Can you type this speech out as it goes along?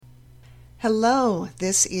Hello,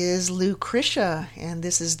 this is Lucretia, and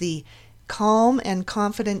this is the Calm and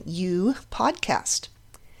Confident You podcast.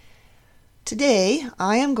 Today,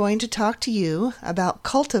 I am going to talk to you about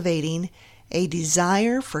cultivating a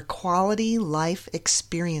desire for quality life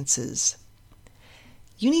experiences.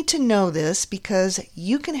 You need to know this because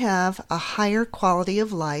you can have a higher quality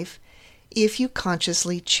of life if you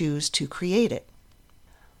consciously choose to create it.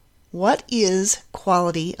 What is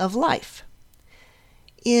quality of life?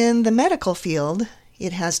 In the medical field,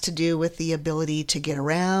 it has to do with the ability to get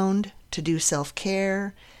around, to do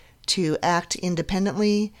self-care, to act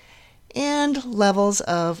independently, and levels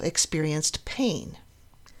of experienced pain.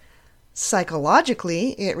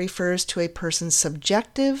 Psychologically, it refers to a person's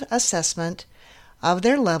subjective assessment of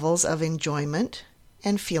their levels of enjoyment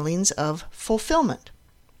and feelings of fulfillment.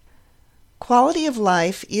 Quality of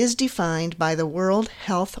life is defined by the World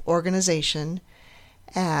Health Organization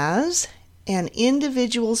as an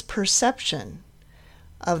individual's perception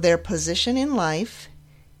of their position in life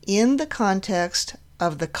in the context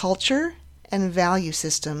of the culture and value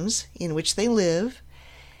systems in which they live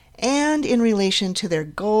and in relation to their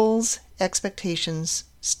goals, expectations,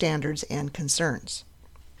 standards, and concerns.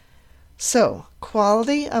 So,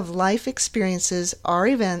 quality of life experiences are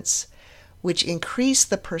events which increase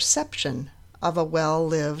the perception of a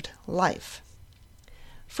well-lived life.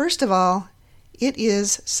 First of all, it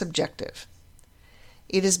is subjective.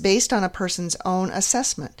 It is based on a person's own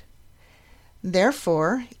assessment.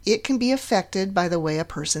 Therefore, it can be affected by the way a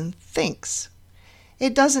person thinks.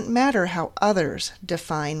 It doesn't matter how others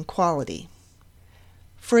define quality.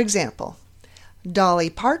 For example, Dolly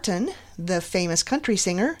Parton, the famous country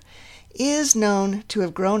singer, is known to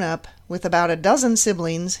have grown up with about a dozen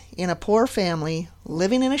siblings in a poor family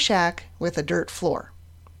living in a shack with a dirt floor.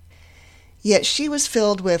 Yet she was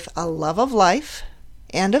filled with a love of life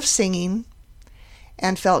and of singing,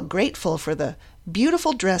 and felt grateful for the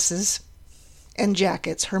beautiful dresses and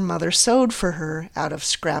jackets her mother sewed for her out of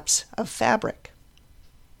scraps of fabric.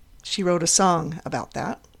 She wrote a song about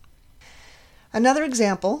that. Another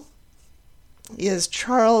example is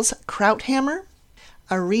Charles Krauthammer,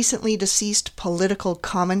 a recently deceased political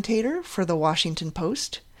commentator for the Washington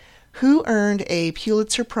Post, who earned a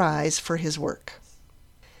Pulitzer Prize for his work.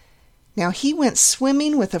 Now, he went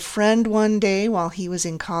swimming with a friend one day while he was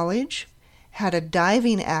in college, had a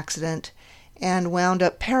diving accident, and wound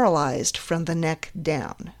up paralyzed from the neck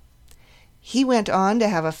down. He went on to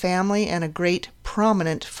have a family and a great,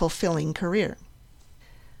 prominent, fulfilling career.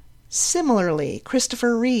 Similarly,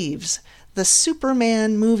 Christopher Reeves, the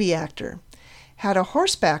Superman movie actor, had a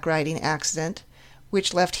horseback riding accident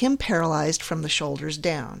which left him paralyzed from the shoulders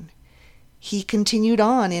down. He continued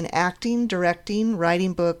on in acting, directing,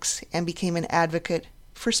 writing books, and became an advocate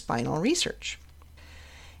for spinal research.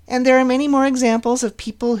 And there are many more examples of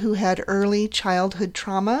people who had early childhood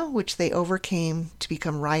trauma which they overcame to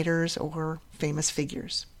become writers or famous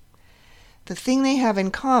figures. The thing they have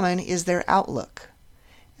in common is their outlook,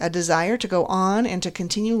 a desire to go on and to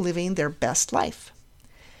continue living their best life.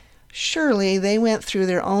 Surely they went through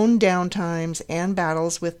their own downtimes and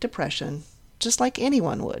battles with depression, just like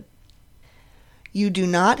anyone would. You do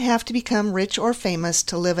not have to become rich or famous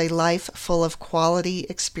to live a life full of quality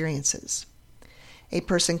experiences. A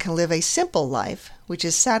person can live a simple life, which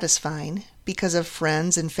is satisfying because of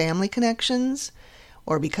friends and family connections,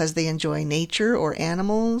 or because they enjoy nature or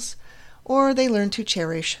animals, or they learn to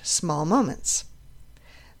cherish small moments.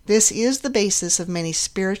 This is the basis of many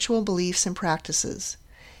spiritual beliefs and practices.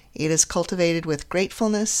 It is cultivated with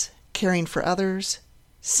gratefulness, caring for others,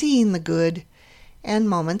 seeing the good, and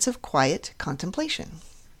moments of quiet contemplation.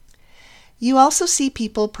 You also see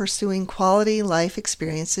people pursuing quality life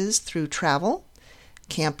experiences through travel,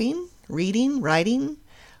 camping, reading, writing,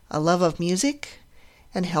 a love of music,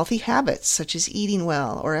 and healthy habits such as eating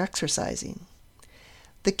well or exercising.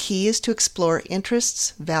 The key is to explore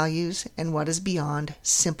interests, values, and what is beyond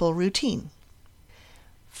simple routine.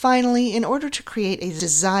 Finally, in order to create a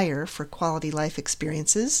desire for quality life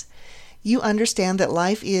experiences, you understand that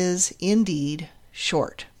life is, indeed,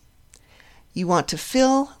 short. You want to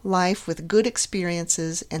fill life with good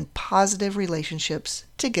experiences and positive relationships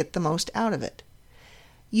to get the most out of it.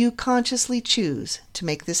 You consciously choose to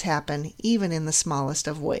make this happen even in the smallest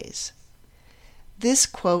of ways. This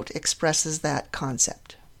quote expresses that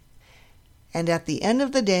concept. And at the end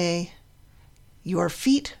of the day, your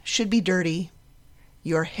feet should be dirty,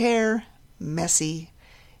 your hair messy,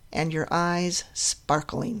 and your eyes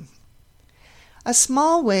sparkling. A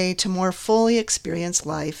small way to more fully experience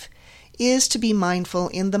life is to be mindful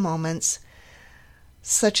in the moments,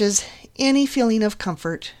 such as any feeling of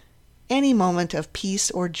comfort, any moment of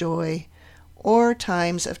peace or joy, or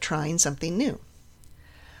times of trying something new.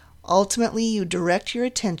 Ultimately, you direct your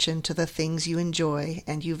attention to the things you enjoy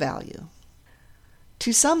and you value.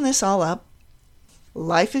 To sum this all up,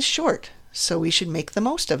 life is short, so we should make the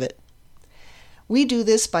most of it. We do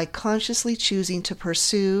this by consciously choosing to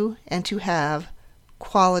pursue and to have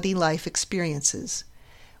quality life experiences.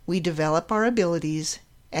 We develop our abilities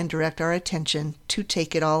and direct our attention to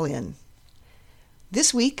take it all in.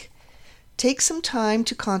 This week, take some time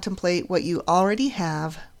to contemplate what you already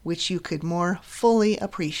have which you could more fully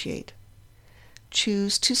appreciate.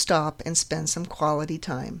 Choose to stop and spend some quality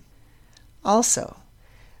time. Also,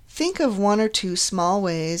 think of one or two small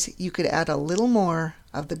ways you could add a little more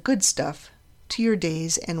of the good stuff to your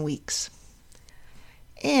days and weeks.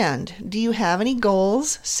 And do you have any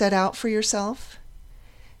goals set out for yourself?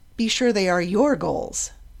 Be sure they are your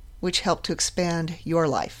goals, which help to expand your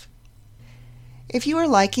life. If you are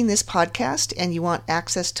liking this podcast and you want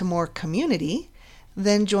access to more community,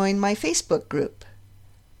 then join my Facebook group,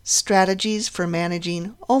 Strategies for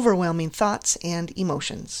Managing Overwhelming Thoughts and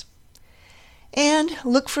Emotions. And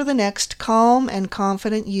look for the next Calm and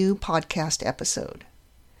Confident You podcast episode.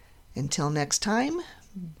 Until next time,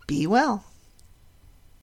 be well.